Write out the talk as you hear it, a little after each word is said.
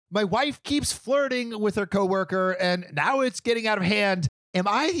My wife keeps flirting with her coworker, and now it's getting out of hand. Am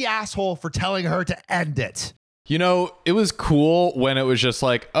I the asshole for telling her to end it? You know, it was cool when it was just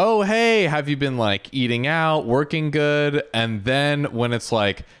like, oh, hey, have you been like eating out, working good? And then when it's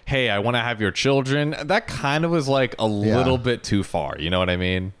like, hey, I want to have your children, that kind of was like a little bit too far. You know what I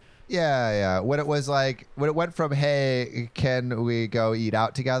mean? Yeah. When it went from, hey, can we go eat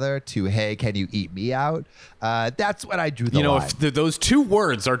out together to, hey, can you eat me out? That's when I drew the line. If those two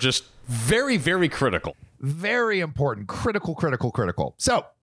words are just very, very critical. Very important. Critical. So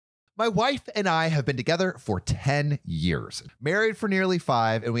my wife and I have been together for 10 years, married for nearly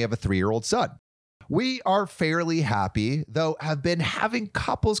 5, and we have a 3-year-old son. We are fairly happy, though have been having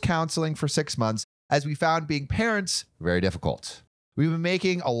couples counseling for 6 months as we found being parents very difficult. We've been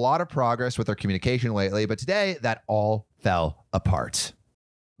making a lot of progress with our communication lately, but today that all fell apart.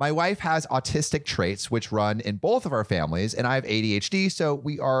 My wife has autistic traits, which run in both of our families, and I have ADHD, so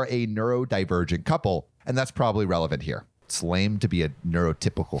we are a neurodivergent couple, and that's probably relevant here. It's lame to be a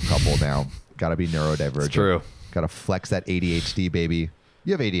neurotypical couple now. Got to be neurodivergent. It's true. Got to flex that ADHD, baby.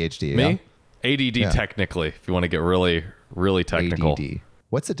 You have ADHD, Me? Yeah? ADD, technically, if you want to get really, really technical. ADD.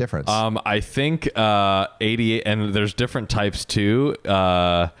 What's the difference? I think ADHD, and there's different types too.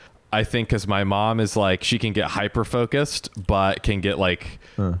 I think because my mom is like, she can get hyper focused, but can get like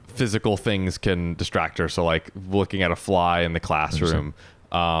physical things can distract her. So like looking at a fly in the classroom.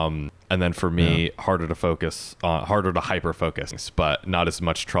 And then for me, harder to focus, harder to hyper focus, but not as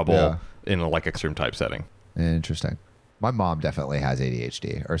much trouble in like a classroom type setting. Interesting. My mom definitely has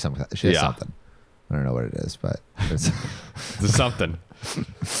ADHD or something. She has something. I don't know what it is, but it's something.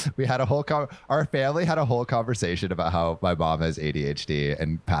 We had our family had a whole conversation about how my mom has ADHD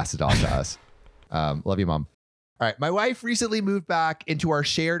and passed it on to us. Love you, Mom. All right. My wife recently moved back into our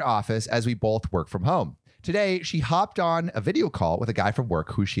shared office as we both work from home. Today, she hopped on a video call with a guy from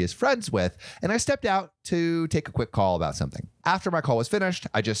work who she is friends with, and I stepped out to take a quick call about something. After my call was finished,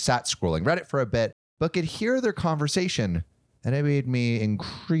 I just sat scrolling Reddit for a bit, but could hear their conversation, and it made me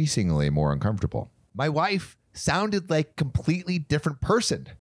increasingly more uncomfortable. My wife sounded like a completely different person.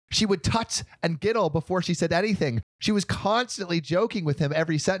 She would tut and giggle before she said anything. She was constantly joking with him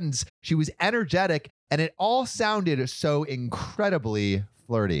every sentence. She was energetic, and it all sounded so incredibly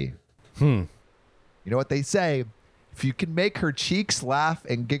flirty. You know what they say? If you can make her cheeks laugh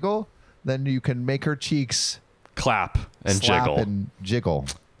and giggle, then you can make her cheeks clap and jiggle. And jiggle.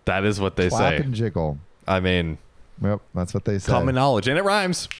 That is what they say. Clap and jiggle. I mean, yep, that's what they say. Common knowledge, and it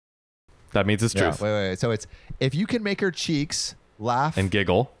rhymes. That means it's truth. Wait. So it's if you can make her cheeks laugh and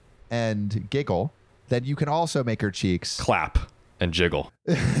giggle, then you can also make her cheeks clap and jiggle.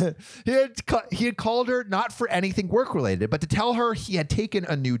 He had called her not for anything work related, but to tell her he had taken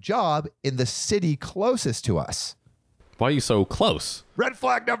a new job in the city closest to us. Why are you so close? Red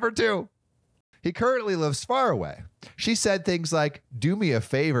flag number 2. He currently lives far away. She said things like, do me a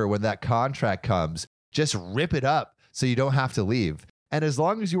favor when that contract comes. Just rip it up so you don't have to leave. And as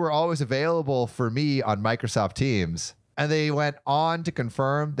long as you were always available for me on Microsoft Teams. And they went on to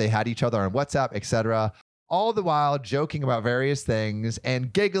confirm they had each other on WhatsApp, etc. All the while joking about various things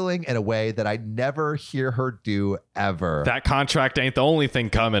and giggling in a way that I never hear her do ever. That contract ain't the only thing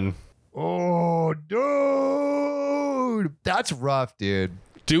coming. Oh, dude. That's rough, dude.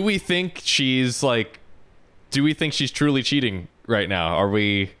 Do we think she's truly cheating right now? Are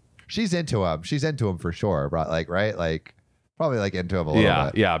we? She's into him. She's into him for sure. Right? Probably like into him a little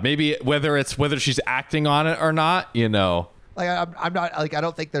bit. Yeah. Maybe whether she's acting on it or not, you know. Like I'm not like I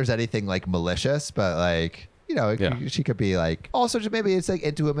don't think there's anything like malicious, but like, you know, she could be like also just maybe it's like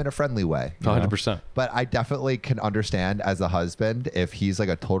into him in a friendly way. 100%. But I definitely can understand as a husband if he's like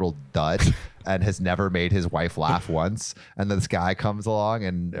a total dud and has never made his wife laugh once, and this guy comes along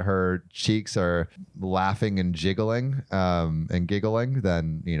and her cheeks are laughing and jiggling and giggling,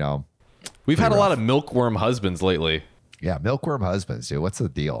 then you know. We've had a lot of milkworm husbands lately. Yeah, milkworm husbands, dude. What's the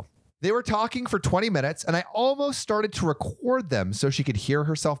deal? They were talking for 20 minutes, and I almost started to record them so she could hear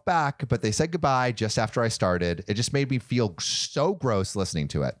herself back, but they said goodbye just after I started. It just made me feel so gross listening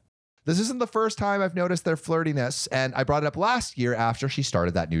to it. This isn't the first time I've noticed their flirtiness, and I brought it up last year after she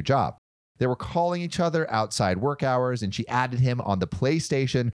started that new job. They were calling each other outside work hours, and she added him on the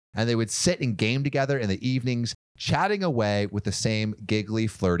PlayStation, and they would sit and game together in the evenings, chatting away with the same giggly,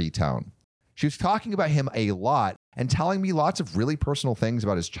 flirty tone. She was talking about him a lot and telling me lots of really personal things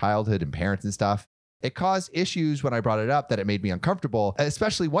about his childhood and parents and stuff. It caused issues when I brought it up that it made me uncomfortable,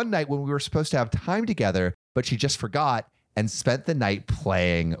 especially one night when we were supposed to have time together, but she just forgot and spent the night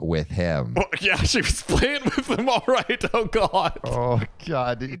playing with him. Oh, yeah, she was playing with him all right. Oh, God. Oh,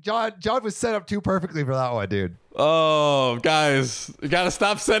 God. John was set up too perfectly for that one, dude. Oh, guys, you gotta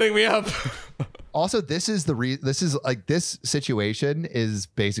stop setting me up. Also, this is this situation is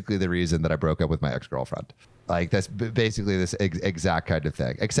basically the reason that I broke up with my ex-girlfriend. Like that's basically this exact kind of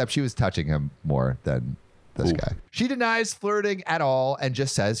thing, except she was touching him more than this guy. She denies flirting at all and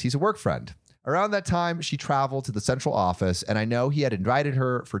just says he's a work friend. Around that time, she traveled to the central office, and I know he had invited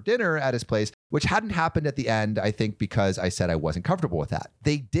her for dinner at his place, which hadn't happened at the end, I think, because I said I wasn't comfortable with that.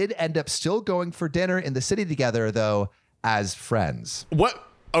 They did end up still going for dinner in the city together, though, as friends. What?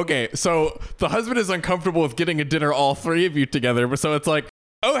 Okay, so the husband is uncomfortable with getting a dinner, all three of you together, but so it's like,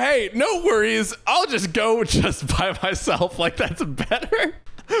 oh, hey, no worries. I'll just go just by myself. Like, that's better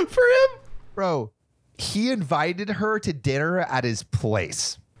for him. Bro, he invited her to dinner at his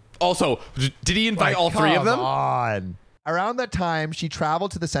place. Also, did he invite all three of them? Come on. Around that time, she traveled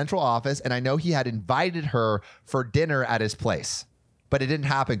to the central office, and I know he had invited her for dinner at his place, but it didn't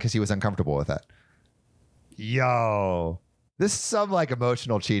happen because he was uncomfortable with it. Yo. This is some like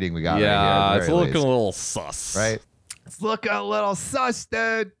emotional cheating we got right here. Yeah, it's looking a little sus. Right? It's looking a little sus,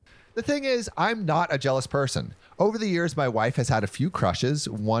 dude. The thing is, I'm not a jealous person. Over the years, my wife has had a few crushes,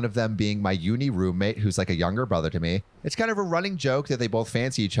 one of them being my uni roommate, who's like a younger brother to me. It's kind of a running joke that they both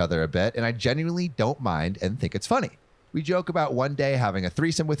fancy each other a bit, and I genuinely don't mind and think it's funny. We joke about one day having a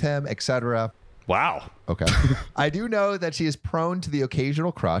threesome with him, etc. Wow. Okay. I do know that she is prone to the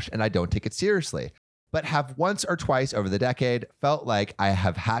occasional crush, and I don't take it seriously, but have once or twice over the decade felt like I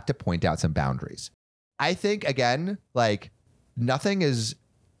have had to point out some boundaries. I think, again, like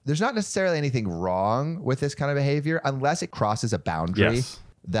there's not necessarily anything wrong with this kind of behavior unless it crosses a boundary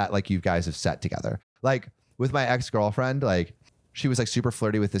that like you guys have set together. Like with my ex-girlfriend, like she was like super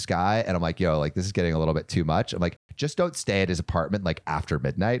flirty with this guy, and I'm like, yo, like this is getting a little bit too much. I'm like, just don't stay at his apartment like after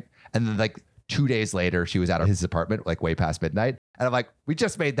midnight. And then like 2 days later, she was at his apartment like way past midnight. And I'm like, we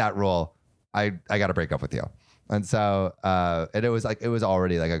just made that rule. I got to break up with you. And so, and it was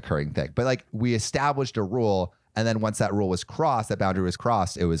already like a occurring thing, but like we established a rule. And then once that rule was crossed, that boundary was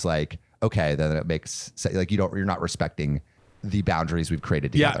crossed, it was like, okay, then it makes like you're not respecting the boundaries we've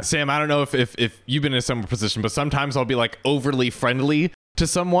created together. Yeah, Sam, I don't know if you've been in a similar position, but sometimes I'll be like overly friendly to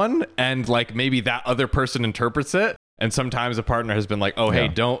someone and like maybe that other person interprets it. And sometimes a partner has been like, oh, hey,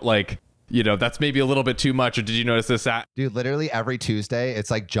 don't like, you know, that's maybe a little bit too much. Or did you notice this? Dude, literally every Tuesday,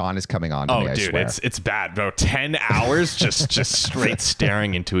 it's like John is coming on to me, I swear. It's bad, bro. 10 hours just straight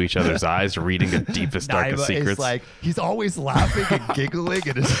staring into each other's eyes, reading the deepest, darkest secrets. Like, he's always laughing and giggling.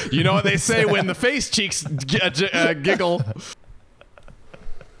 And you know what they say when the face cheeks giggle?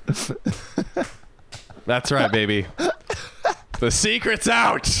 That's right, baby. The secret's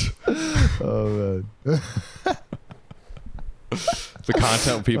out. Oh, man. The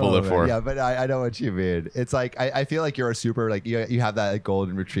content people live for. Yeah, but I know what you mean. It's like I feel like you're a super like you have that like,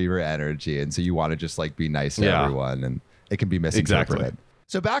 golden retriever energy, and so you want to just like be nice to everyone, and it can be misinterpreted. Exactly.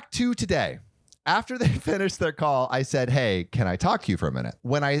 So back to today. After they finished their call, I said, "Hey, can I talk to you for a minute?"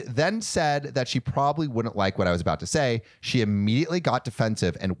 When I then said that she probably wouldn't like what I was about to say, she immediately got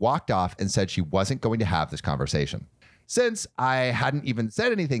defensive and walked off and said she wasn't going to have this conversation. Since I hadn't even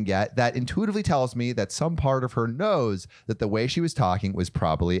said anything yet, that intuitively tells me that some part of her knows that the way she was talking was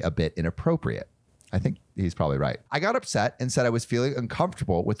probably a bit inappropriate. I think he's probably right. I got upset and said I was feeling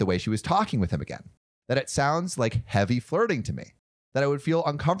uncomfortable with the way she was talking with him again, that it sounds like heavy flirting to me, that I would feel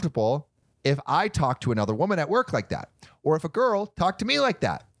uncomfortable if I talked to another woman at work like that, or if a girl talked to me like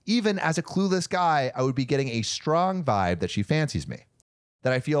that. Even as a clueless guy, I would be getting a strong vibe that she fancies me,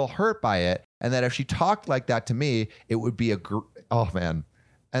 that I feel hurt by it, and that if she talked like that to me, it would be and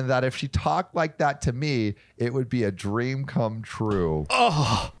that if she talked like that to me, it would be a dream come true.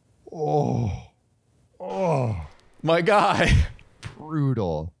 Oh, my guy.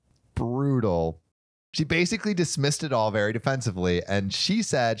 Brutal. She basically dismissed it all very defensively, and she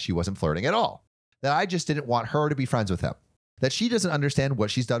said she wasn't flirting at all, that I just didn't want her to be friends with him, that she doesn't understand what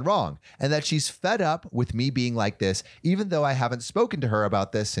she's done wrong, and that she's fed up with me being like this, even though I haven't spoken to her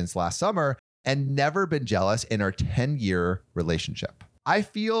about this since last summer and never been jealous in our 10-year relationship. I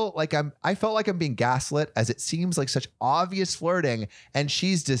felt like I'm being gaslit, as it seems like such obvious flirting, and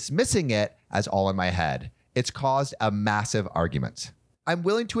she's dismissing it as all in my head. It's caused a massive argument. I'm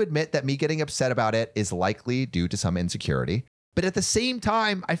willing to admit that me getting upset about it is likely due to some insecurity, but at the same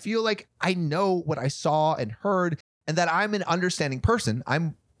time, I feel like I know what I saw and heard, and that I'm an understanding person.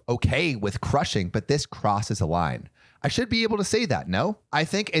 I'm okay with crushing, but this crosses a line. I should be able to say that, no? I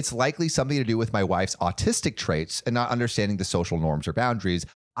think it's likely something to do with my wife's autistic traits and not understanding the social norms or boundaries.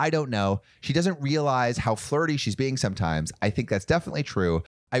 I don't know. She doesn't realize how flirty she's being sometimes. I think that's definitely true.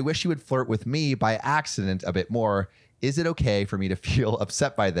 I wish she would flirt with me by accident a bit more. Is it okay for me to feel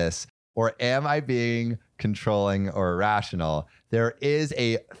upset by this? or am I being controlling or irrational? There is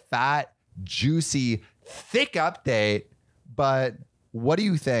a fat, juicy, thick update, but what do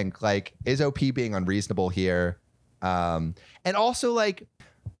you think? Like, is OP being unreasonable here? And also, like,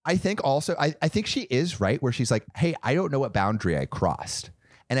 I think she is right where she's like, hey, I don't know what boundary I crossed.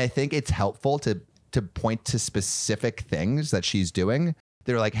 And I think it's helpful to point to specific things that she's doing.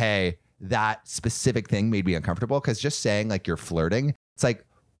 They're like, hey, that specific thing made me uncomfortable. Because just saying like you're flirting, it's like,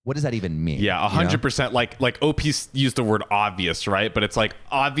 what does that even mean? Yeah, 100%. Like OP used the word obvious, right? But it's like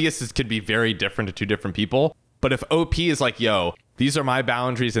obvious could be very different to two different people. But if OP is like, yo, these are my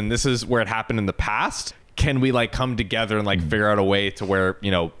boundaries and this is where it happened in the past, can we like come together and like figure out a way to where,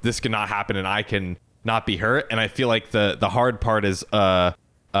 you know, this cannot happen and I can not be hurt? And I feel like the hard part is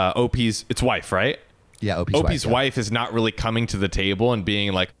OP's wife, right? Yeah, OP's wife is not really coming to the table and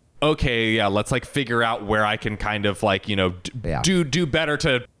being like, okay, yeah, let's like figure out where I can kind of like, you know, do better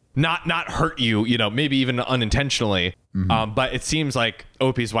to not hurt you, you know, maybe even unintentionally. But it seems like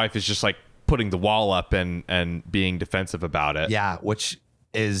OP's wife is just like putting the wall up and being defensive about it. Yeah, which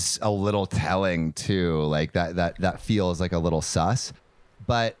is a little telling too. Like that feels like a little sus.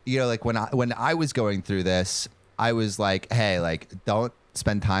 But you know, like when I was going through this, I was like, hey, like don't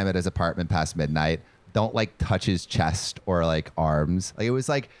spend time at his apartment past midnight. Don't like touch his chest or like arms. Like it was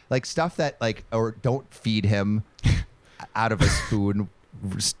like stuff that like, or don't feed him out of a spoon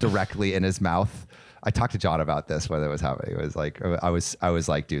directly in his mouth. I talked to John about this when it was happening. It was like I was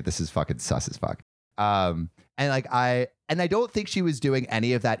like, dude, this is fucking sus as fuck. And I don't think she was doing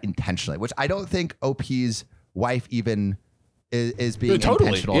any of that intentionally, which I don't think OP's wife even is being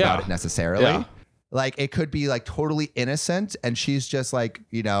intentional about it necessarily. Yeah. Like it could be like totally innocent and she's just like,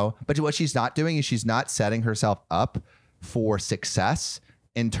 you know, but what she's not doing is she's not setting herself up for success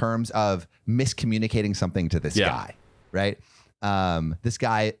in terms of miscommunicating something to this guy, right? This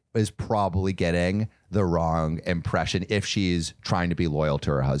guy is probably getting the wrong impression if she's trying to be loyal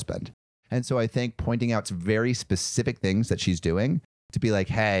to her husband. And so I think pointing out very specific things that she's doing to be like,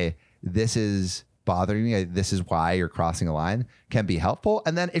 hey, this is bothering me, this is why you're crossing a line, can be helpful.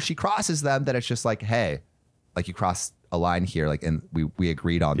 And then if she crosses them, then it's just like, hey, like you crossed a line here, like, and we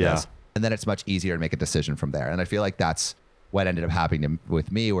agreed on this. And then it's much easier to make a decision from there. And I feel like that's what ended up happening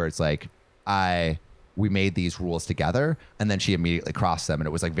with me, where it's like, we made these rules together and then she immediately crossed them. And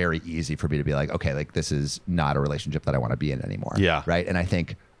it was like very easy for me to be like, okay, like this is not a relationship that I want to be in anymore. Yeah. Right. And I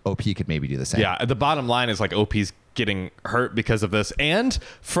think OP could maybe do the same. Yeah. The bottom line is like OP's getting hurt because of this. And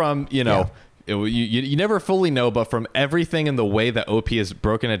from, you know, you never fully know, but from everything in the way that OP has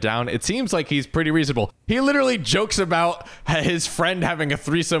broken it down, it seems like he's pretty reasonable. He literally jokes about his friend having a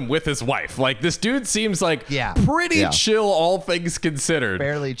threesome with his wife. Like this dude seems like pretty chill, all things considered.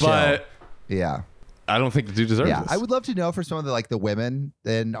 Fairly chill. But yeah. I don't think the dude deserves this. I would love to know for some of the women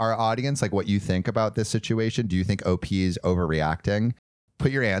in our audience, like what you think about this situation. Do you think OP is overreacting?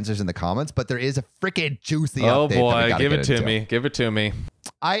 Put your answers in the comments, but there is a freaking juicy update. Oh boy, give it to me. Give it to me.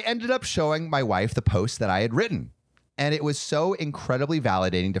 I ended up showing my wife the post that I had written, and it was so incredibly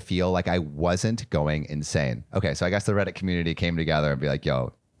validating to feel like I wasn't going insane. Okay, so I guess the Reddit community came together and be like,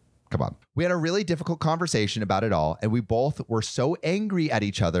 yo, come on. We had a really difficult conversation about it all, and we both were so angry at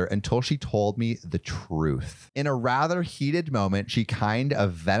each other until she told me the truth. In a rather heated moment, she kind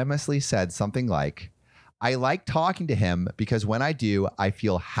of venomously said something like, I like talking to him because when I do, I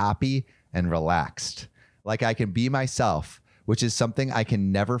feel happy and relaxed. Like I can be myself, which is something I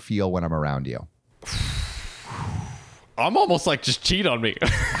can never feel when I'm around you. I'm almost like, just cheat on me.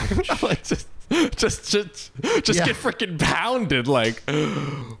 Like just get freaking pounded. Like,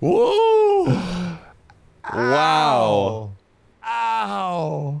 whoa. Wow.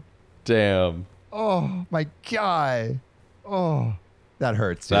 Ow. Damn. Oh my God. Oh, that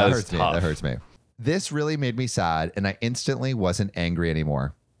hurts. Dude. That hurts me. That hurts me. This really made me sad, and I instantly wasn't angry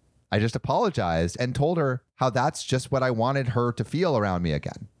anymore. I just apologized and told her how that's just what I wanted her to feel around me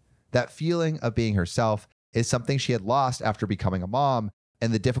again. That feeling of being herself is something she had lost after becoming a mom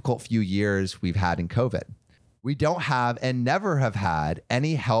and the difficult few years we've had in COVID. We don't have and never have had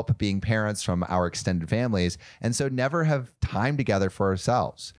any help being parents from our extended families, and so never have time together for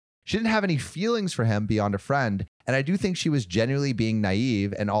ourselves. She didn't have any feelings for him beyond a friend, and I do think she was genuinely being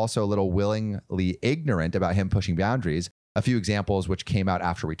naive and also a little willingly ignorant about him pushing boundaries. A few examples which came out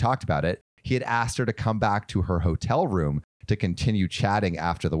after we talked about it. He had asked her to come back to her hotel room to continue chatting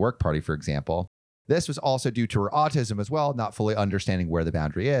after the work party, for example. This was also due to her autism as well, not fully understanding where the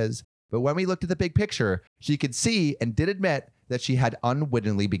boundary is. But when we looked at the big picture, she could see and did admit that she had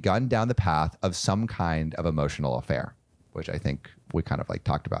unwittingly begun down the path of some kind of emotional affair, which I think we kind of like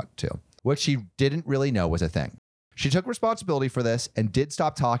talked about too. What she didn't really know was a thing. She took responsibility for this and did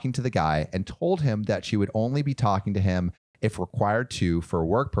stop talking to the guy and told him that she would only be talking to him if required to for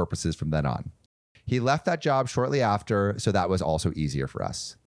work purposes from then on. He left that job shortly after, so that was also easier for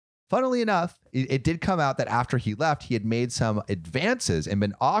us. Funnily enough, it did come out that after he left, he had made some advances and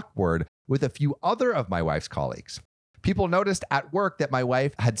been awkward with a few other of my wife's colleagues. People noticed at work that my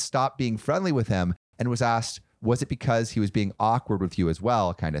wife had stopped being friendly with him and was asked, was it because he was being awkward with you as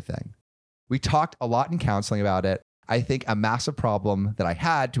well, kind of thing. We talked a lot in counseling about it. I think a massive problem that I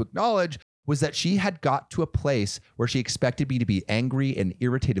had to acknowledge was that she had got to a place where she expected me to be angry and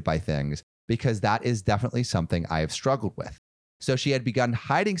irritated by things, because that is definitely something I have struggled with. So she had begun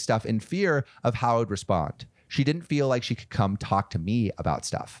hiding stuff in fear of how I would respond. She didn't feel like she could come talk to me about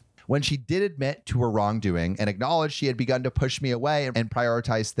stuff. When she did admit to her wrongdoing and acknowledge she had begun to push me away and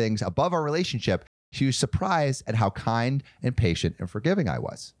prioritize things above our relationship, she was surprised at how kind and patient and forgiving I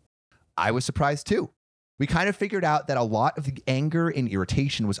was. I was surprised too. We kind of figured out that a lot of the anger and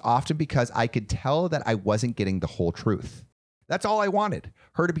irritation was often because I could tell that I wasn't getting the whole truth. That's all I wanted,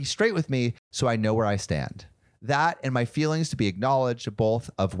 her to be straight with me so I know where I stand. That and my feelings to be acknowledged, both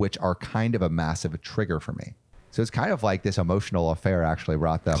of which are kind of a massive trigger for me. So it's kind of like this emotional affair actually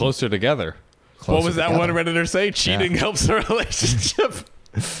brought them closer together. What was that one Redditor say? Cheating helps a relationship.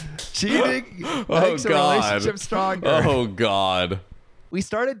 Cheating makes a relationship stronger. Oh, God. We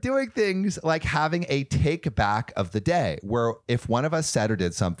started doing things like having a take back of the day, where if one of us said or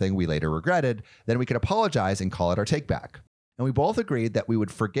did something we later regretted, then we could apologize and call it our take back. And we both agreed that we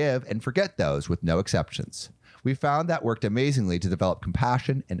would forgive and forget those with no exceptions. We found that worked amazingly to develop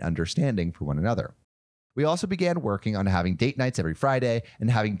compassion and understanding for one another. We also began working on having date nights every Friday and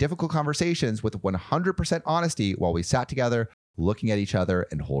having difficult conversations with 100% honesty while we sat together, looking at each other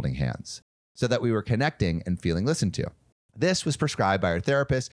and holding hands, so that we were connecting and feeling listened to. This was prescribed by our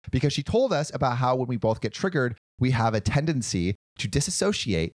therapist because she told us about how when we both get triggered, we have a tendency to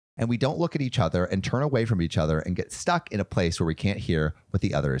disassociate and we don't look at each other and turn away from each other and get stuck in a place where we can't hear what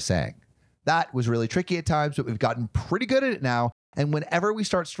the other is saying. That was really tricky at times, but we've gotten pretty good at it now. And whenever we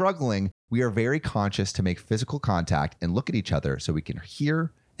start struggling, we are very conscious to make physical contact and look at each other so we can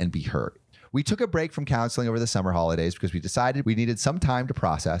hear and be heard. We took a break from counseling over the summer holidays because we decided we needed some time to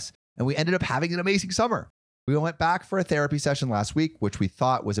process, and we ended up having an amazing summer. We went back for a therapy session last week, which we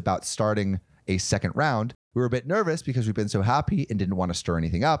thought was about starting a second round. We were a bit nervous because we've been so happy and didn't want to stir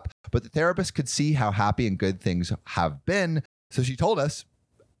anything up, but the therapist could see how happy and good things have been, so she told us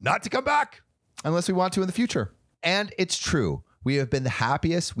not to come back unless we want to in the future. And it's true. We have been the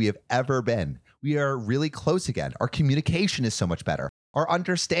happiest we have ever been. We are really close again. Our communication is so much better. Our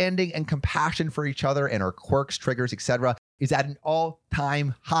understanding and compassion for each other and our quirks, triggers, etc. is at an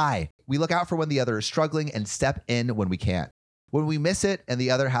all-time high. We look out for when the other is struggling and step in when we can't. When we miss it and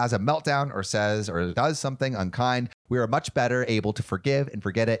the other has a meltdown or says or does something unkind, we are much better able to forgive and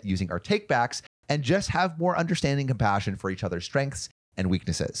forget it using our takebacks and just have more understanding and compassion for each other's strengths and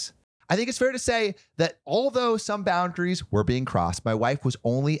weaknesses. I think it's fair to say that although some boundaries were being crossed, my wife was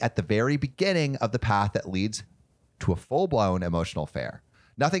only at the very beginning of the path that leads to a full-blown emotional affair.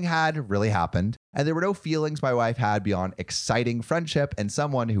 Nothing had really happened, and there were no feelings my wife had beyond exciting friendship and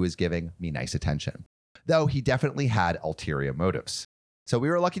someone who was giving me nice attention, though he definitely had ulterior motives. So we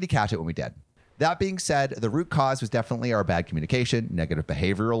were lucky to catch it when we did. That being said, the root cause was definitely our bad communication, negative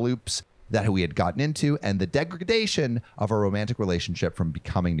behavioral loops that we had gotten into, and the degradation of our romantic relationship from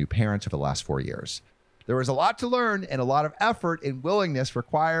becoming new parents over the last 4 years. There was a lot to learn and a lot of effort and willingness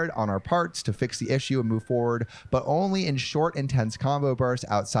required on our parts to fix the issue and move forward, but only in short, intense combo bursts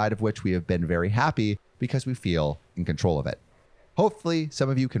outside of which we have been very happy because we feel in control of it. Hopefully, some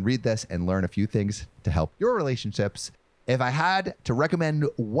of you can read this and learn a few things to help your relationships. If I had to recommend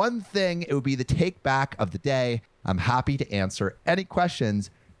one thing, it would be the take back of the day. I'm happy to answer any questions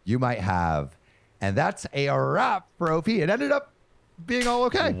you might have. And that's a wrap for OP. It ended up being all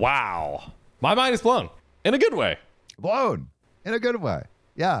okay. Wow. My mind is blown in a good way. Blown in a good way.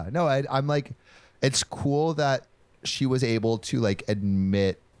 Yeah, no, I'm like, it's cool that she was able to like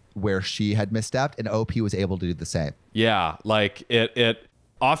admit where she had misstepped and OP was able to do the same. Yeah, like it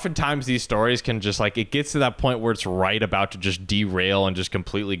oftentimes these stories can just like, it gets to that point where it's right about to just derail and just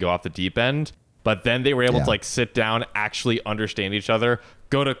completely go off the deep end. But then they were able to like sit down, actually understand each other,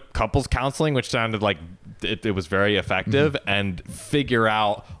 go to couples counseling, which sounded like it was very effective, and figure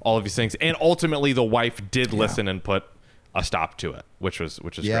out all of these things. And ultimately, the wife did listen and put a stop to it, which is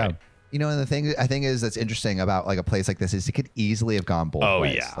great. You know, and the thing I think is that's interesting about like a place like this is it could easily have gone both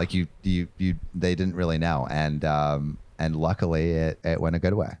ways. Yeah. Like they didn't really know, and luckily it went a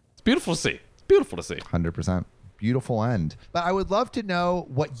good way. It's beautiful to see. It's beautiful to see. 100%. beautiful end. But I would love to know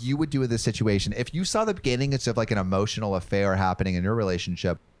what you would do in this situation. If you saw the beginnings of like an emotional affair happening in your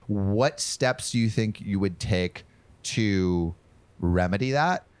relationship, what steps do you think you would take to remedy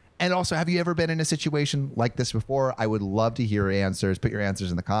that? And also, have you ever been in a situation like this before? I would love to hear your answers. Put your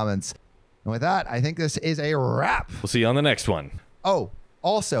answers in the comments. And with that, I think this is a wrap. We'll see you on the next one. Oh,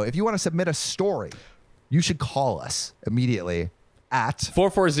 also, if you want to submit a story, you should call us immediately at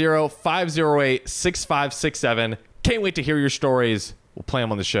 440-508-6567. Can't wait to hear your stories. We'll play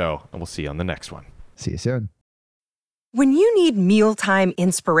them on the show, and we'll see you on the next one. See you soon. When you need mealtime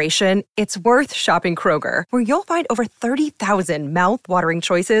inspiration, it's worth shopping Kroger, where you'll find over 30,000 mouth-watering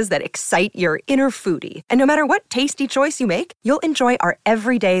choices that excite your inner foodie. And no matter what tasty choice you make, you'll enjoy our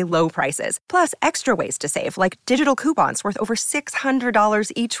everyday low prices, plus extra ways to save, like digital coupons worth over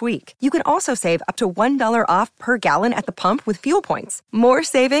 $600 each week. You can also save up to $1 off per gallon at the pump with fuel points. More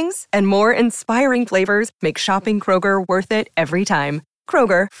savings and more inspiring flavors make shopping Kroger worth it every time.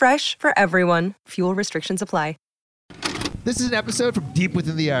 Kroger, fresh for everyone. Fuel restrictions apply. This is an episode from deep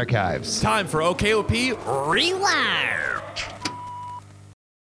within the archives. Time for OKOP Rewind.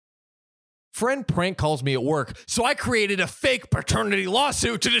 Friend prank calls me at work, so I created a fake paternity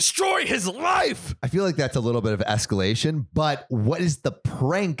lawsuit to destroy his life. I feel like that's a little bit of escalation, but what is the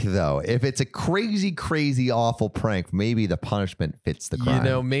prank though? If it's a crazy, crazy, awful prank, maybe the punishment fits the crime. You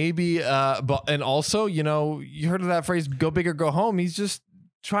know, maybe, but and also, you know, you heard of that phrase, go big or go home. He's just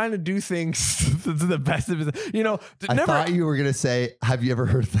trying to do things to the best of his, you know. I thought you were going to say, have you ever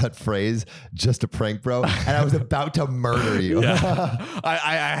heard that phrase, just a prank, bro? And I was about to murder you. Yeah.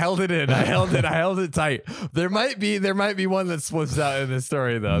 I held it in. I held it tight. There might be one that slips out in this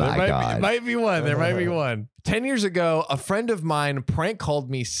story, though. There might be one. There might be one. 10 years ago, a friend of mine prank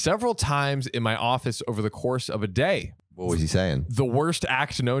called me several times in my office over the course of a day. What was he saying? The worst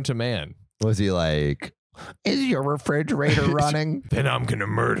act known to man. Was he like, is your refrigerator running? Then I'm gonna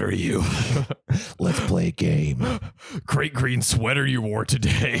murder you. Let's play a game. Great green sweater you wore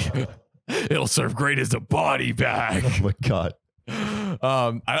today. It'll serve great as a body bag. Oh my God.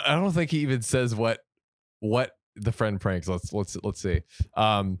 I don't think he even says what the friend pranks. Let's see.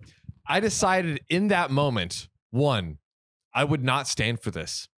 I decided in that moment, 1, I would not stand for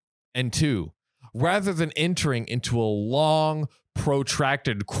this. And 2, rather than entering into a long,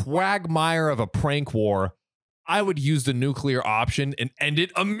 protracted quagmire of a prank war, I would use the nuclear option and end it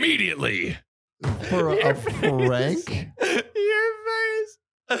immediately. For a prank? Your face.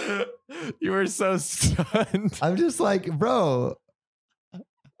 You were so stunned. I'm just like, bro,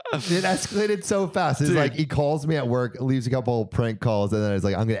 it escalated so fast. It's like he calls me at work, leaves a couple prank calls, and then it's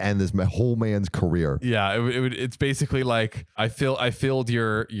like, I'm going to end this my whole man's career. Yeah, it's basically like I filled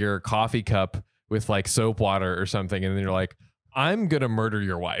your coffee cup with like soap water or something, and then you're like, I'm gonna murder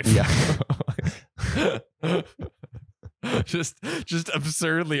your wife. Yeah. just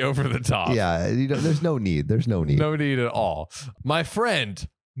absurdly over the top. Yeah, you know, there's no need. No need at all. My friend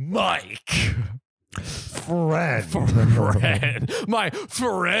Mike. My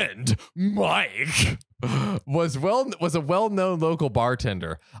friend Mike was a well-known local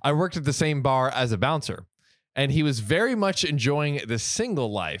bartender. I worked at the same bar as a bouncer. And he was very much enjoying the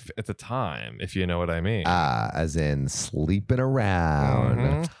single life at the time, if you know what I mean. As in sleeping around.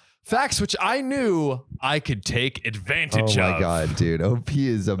 Mm-hmm. Facts which I knew I could take advantage of. Oh my God, dude. OP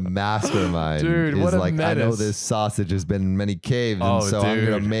is a mastermind. Dude, what a like, menace. I know this sausage has been in many caves, and so I'm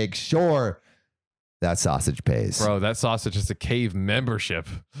going to make sure that sausage pays. Bro, that sausage is a cave membership.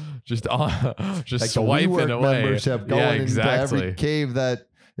 Just like swiping away. Membership going into every cave that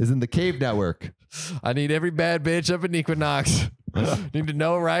is in the cave network. I need every bad bitch up in Equinox. Need to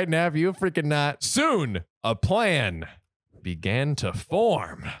know right now if you a freaking not. Soon, a plan began to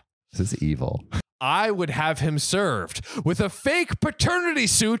form. This is evil. I would have him served with a fake paternity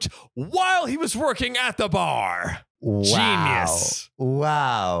suit while he was working at the bar. Wow. Genius.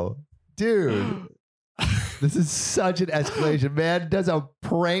 Wow. Dude, this is such an escalation. Man does a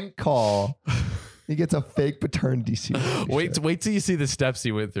prank call. He gets a fake paternity suit. Wait till you see the steps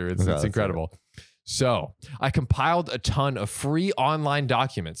he went through. It's incredible. So I compiled a ton of free online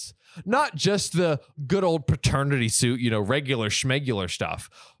documents, not just the good old paternity suit, you know, regular schmegular stuff,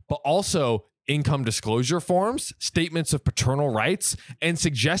 but also income disclosure forms, statements of paternal rights, and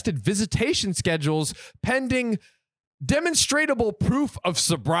suggested visitation schedules pending demonstratable proof of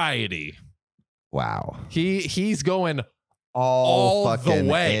sobriety. Wow. He's going all the fucking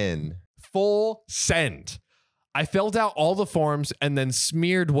way. in. Full send. I filled out all the forms and then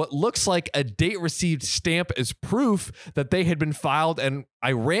smeared what looks like a date received stamp as proof that they had been filed, and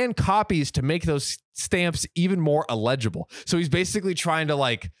I ran copies to make those stamps even more illegible. So he's basically trying to,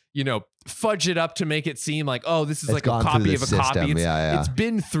 like, you know, fudge it up to make it seem like, oh, this is It's like a gone through copy the of a system. copy. Yeah. It's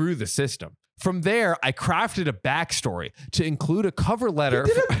been through the system. From there, I crafted a backstory to include a cover letter.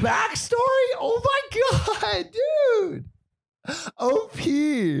 You did a backstory? Oh my God, dude.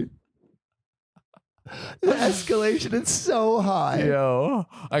 OP. The escalation is so high. Yo,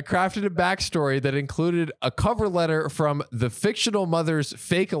 I crafted a backstory that included a cover letter from the fictional mother's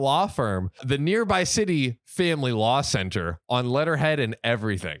fake law firm, the nearby city Family Law Center, on letterhead and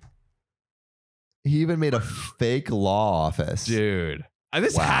everything. He even made a fake law office. Dude,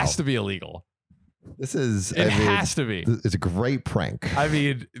 this has to be illegal. This is, It has to be. It's a great prank. I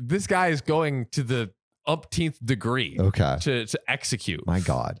mean, this guy is going to the umpteenth degree to execute. My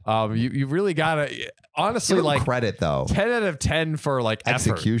God. You really gotta, honestly, Give him like, credit though. 10 out of 10 for like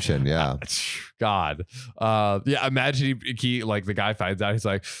Execution. Yeah. God. Yeah. Imagine he like, the guy finds out, he's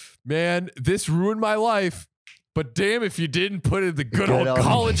like, man, this ruined my life, but damn if you didn't put in the good old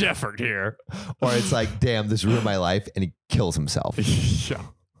college effort here. Or it's like, damn, this ruined my life, and he kills himself.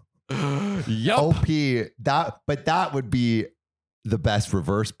 Yup. OP. That would be the best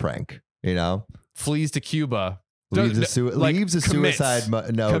reverse prank, you know? Flees to Cuba. Leaves a commits. suicide.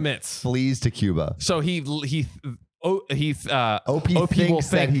 Commits. Flees to Cuba. So OP thinks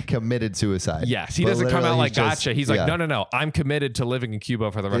that he committed suicide. Yes, he but doesn't come out like just, gotcha. He's like, no, I'm committed to living in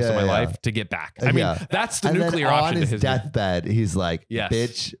Cuba for the rest of my life to get back. I mean, that's the nuclear then option. On his deathbed, he's like,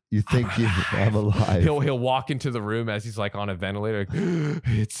 bitch, you think I'm alive? He'll walk into the room as he's like on a ventilator. Like,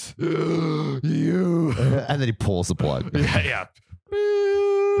 it's you. And then he pulls the plug. Yeah.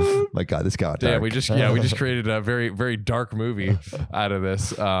 My God, this got dark. Yeah, we just created a very, very dark movie out of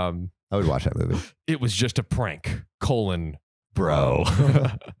this. I would watch that movie. It was just a prank, bro.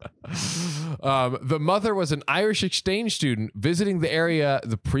 The mother was an Irish exchange student visiting the area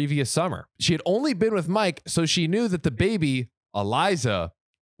the previous summer. She had only been with Mike, so she knew that the baby, Eliza,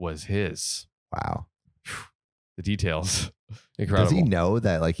 was his. Wow. The details. Incredible. Does he know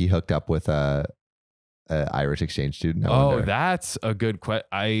that like he hooked up with a Irish exchange student? That's a good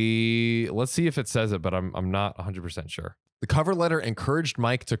question. Let's see if it says it, but I'm not 100% sure. The cover letter encouraged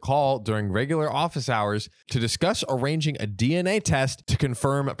Mike to call during regular office hours to discuss arranging a DNA test to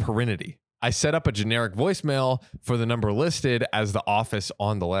confirm paternity. I set up a generic voicemail for the number listed as the office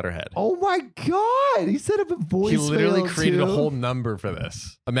on the letterhead. Oh my God. He set up a voicemail. He literally created a whole number for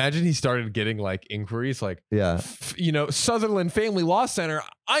this. Imagine he started getting like inquiries like, Sutherland Family Law Center,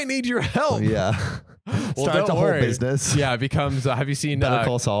 I need your help. Yeah. Well, starts a whole business. Yeah, it becomes, have you seen Better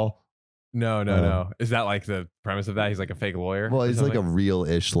Call Saul? No. Is that like the premise of that? He's like a fake lawyer? Well, he's like a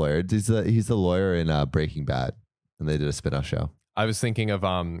real-ish lawyer. He's the lawyer in Breaking Bad, and they did a spin-off show. I was thinking of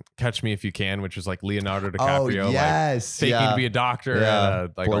Catch Me If You Can, which was like Leonardo DiCaprio. Oh, yes. Like, faking to be a doctor. Yeah.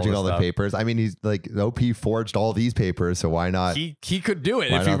 And, like forging all the papers. I mean, he's like, OP forged all these papers, so why not? He could do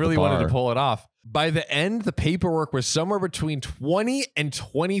it if he really wanted to pull it off. By the end, the paperwork was somewhere between 20 and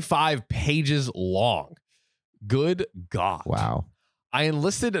 25 pages long. Good God. Wow. I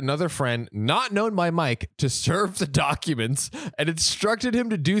enlisted another friend, not known by Mike, to serve the documents and instructed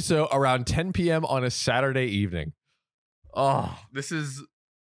him to do so around 10 p.m. on a Saturday evening. Oh, this is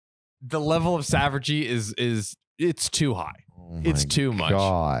the level of savagery it's too high. Oh it's too much.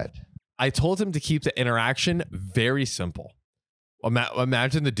 God. I told him to keep the interaction very simple.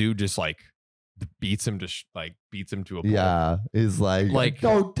 Imagine the dude just like beats him to a pulp. Yeah, he's like,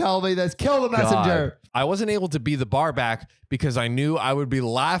 don't tell me this. Kill the messenger. God. I wasn't able to be the bar back because I knew I would be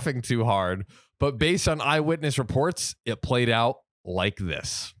laughing too hard. But based on eyewitness reports, it played out like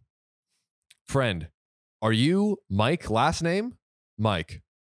this. Friend, are you Mike last name? Mike.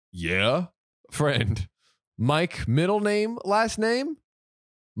 Yeah. Friend, Mike middle name last name?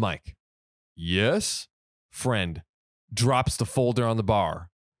 Mike. Yes. Friend, drops the folder on the bar.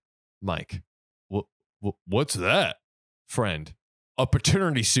 Mike. What's that? Friend, a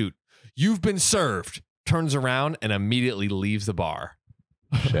paternity suit. You've been served. Turns around and immediately leaves the bar.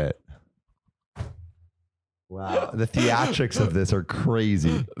 Shit. Wow. The theatrics of this are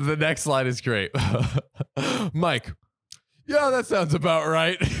crazy. The next line is great. Mike. Yeah, that sounds about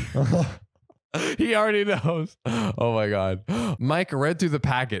right. He already knows. Oh my God. Mike read through the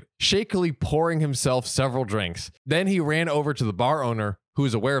packet, shakily pouring himself several drinks. Then he ran over to the bar owner, who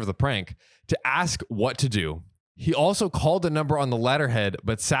was aware of the prank, to ask what to do. He also called the number on the letterhead,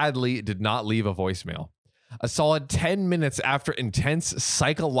 but sadly did not leave a voicemail. A solid 10 minutes after intense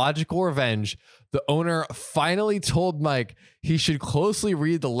psychological revenge, the owner finally told Mike he should closely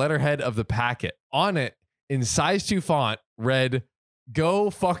read the letterhead of the packet. On it, in size 2 font read, "Go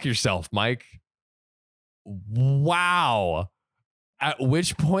fuck yourself, Mike." Wow. At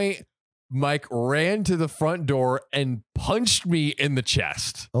which point, Mike ran to the front door and punched me in the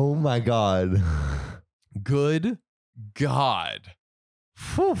chest. Oh my God. Good God.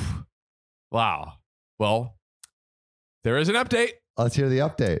 Whew. Wow. Well, there is an update. Let's hear the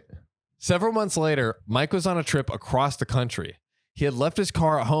update. Several months later, Mike was on a trip across the country. He had left his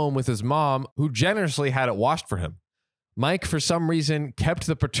car at home with his mom, who generously had it washed for him. Mike, for some reason, kept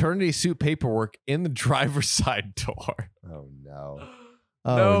the paternity suit paperwork in the driver's side door. Oh, no.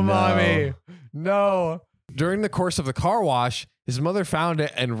 No, mommy. No. During the course of the car wash, his mother found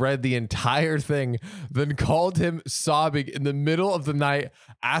it and read the entire thing, then called him sobbing in the middle of the night,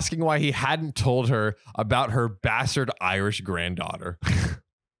 asking why he hadn't told her about her bastard Irish granddaughter.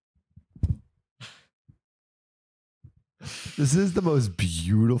 This is the most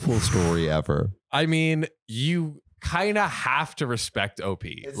beautiful story ever. I mean, you kind of have to respect OP.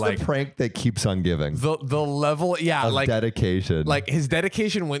 It's like the prank that keeps on giving. the level, yeah, Of like dedication. Like his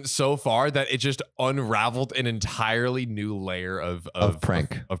dedication went so far that it just unraveled an entirely new layer of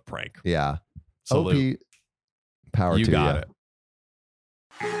prank. Of prank. Yeah. Salute. OP, power You to got you. it.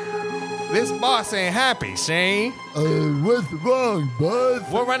 This boss ain't happy, see? What's wrong,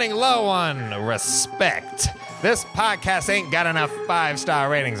 bud? We're running low on respect. This podcast ain't got enough 5-star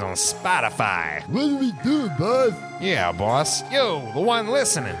ratings on Spotify. What do we do, bud? Yeah, boss. You, the one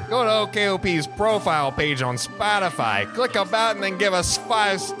listening, go to OKOP's profile page on Spotify, click about, and then give us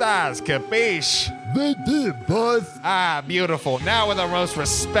 5 stars, capiche? They did, boss. Ah, beautiful. Now we're the most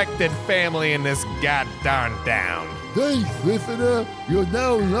respected family in this goddamn town. Thanks, listener. You're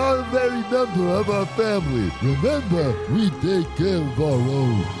now an honorary member of our family. Remember, we take care of our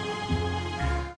own.